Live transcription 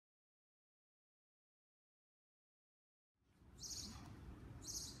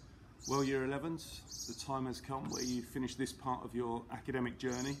Well, Year 11s, the time has come where you finish this part of your academic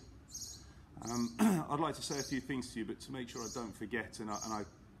journey. I'd like to say a few things to you, but to make sure I don't forget and I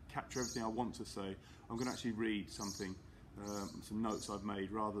capture everything I want to say, I'm going to actually read something, some notes I've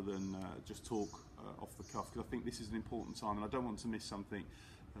made, rather than just talk off the cuff, because I think this is an important time and I don't want to miss something,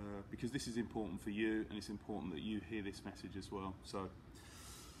 because this is important for you and it's important that you hear this message as well. So,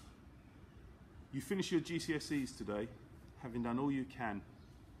 you finish your GCSEs today, having done all you can.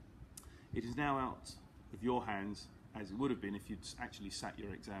 It is now out of your hands, as it would have been if you'd actually sat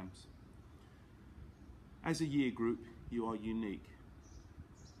your exams. As a year group, you are unique.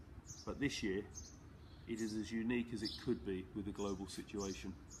 But this year, it is as unique as it could be with the global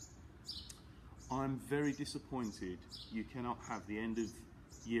situation. I'm very disappointed you cannot have the end of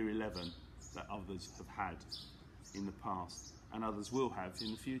Year 11 that others have had in the past, and others will have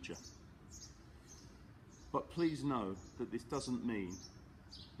in the future. But please know that this doesn't mean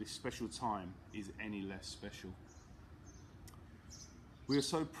this special time is any less special. We are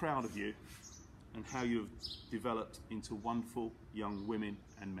so proud of you and how you have developed into wonderful young women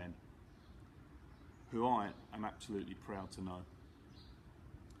and men, who I am absolutely proud to know.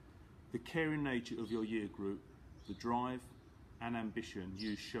 The caring nature of your year group, the drive and ambition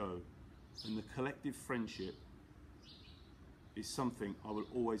you show, and the collective friendship is something I will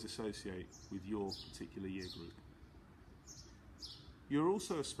always associate with your particular year group. You're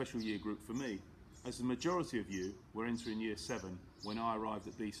also a special year group for me, as the majority of you were entering Year 7 when I arrived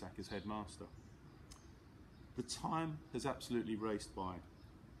at BSAC as Headmaster. The time has absolutely raced by,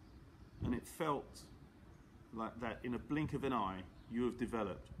 and it felt like that in a blink of an eye you have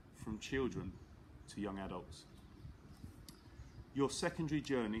developed from children to young adults. Your secondary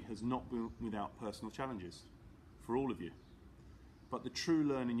journey has not been without personal challenges for all of you, but the true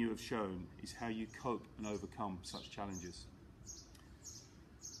learning you have shown is how you cope and overcome such challenges.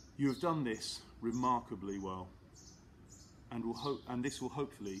 You have done this remarkably well, and this will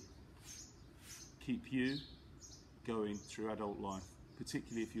hopefully keep you going through adult life,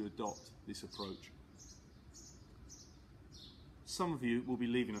 particularly if you adopt this approach. Some of you will be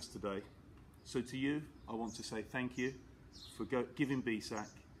leaving us today, so to you I want to say thank you for giving BSAC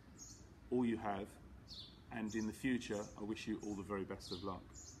all you have, and in the future I wish you all the very best of luck.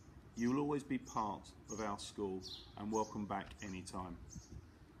 You will always be part of our school and welcome back anytime.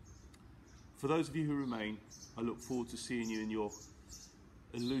 For those of you who remain, I look forward to seeing you in your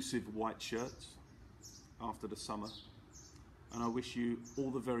elusive white shirts after the summer, and I wish you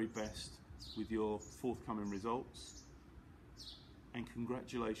all the very best with your forthcoming results, and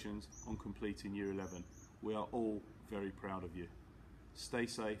congratulations on completing Year 11. We are all very proud of you. Stay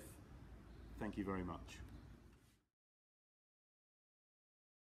safe. Thank you very much.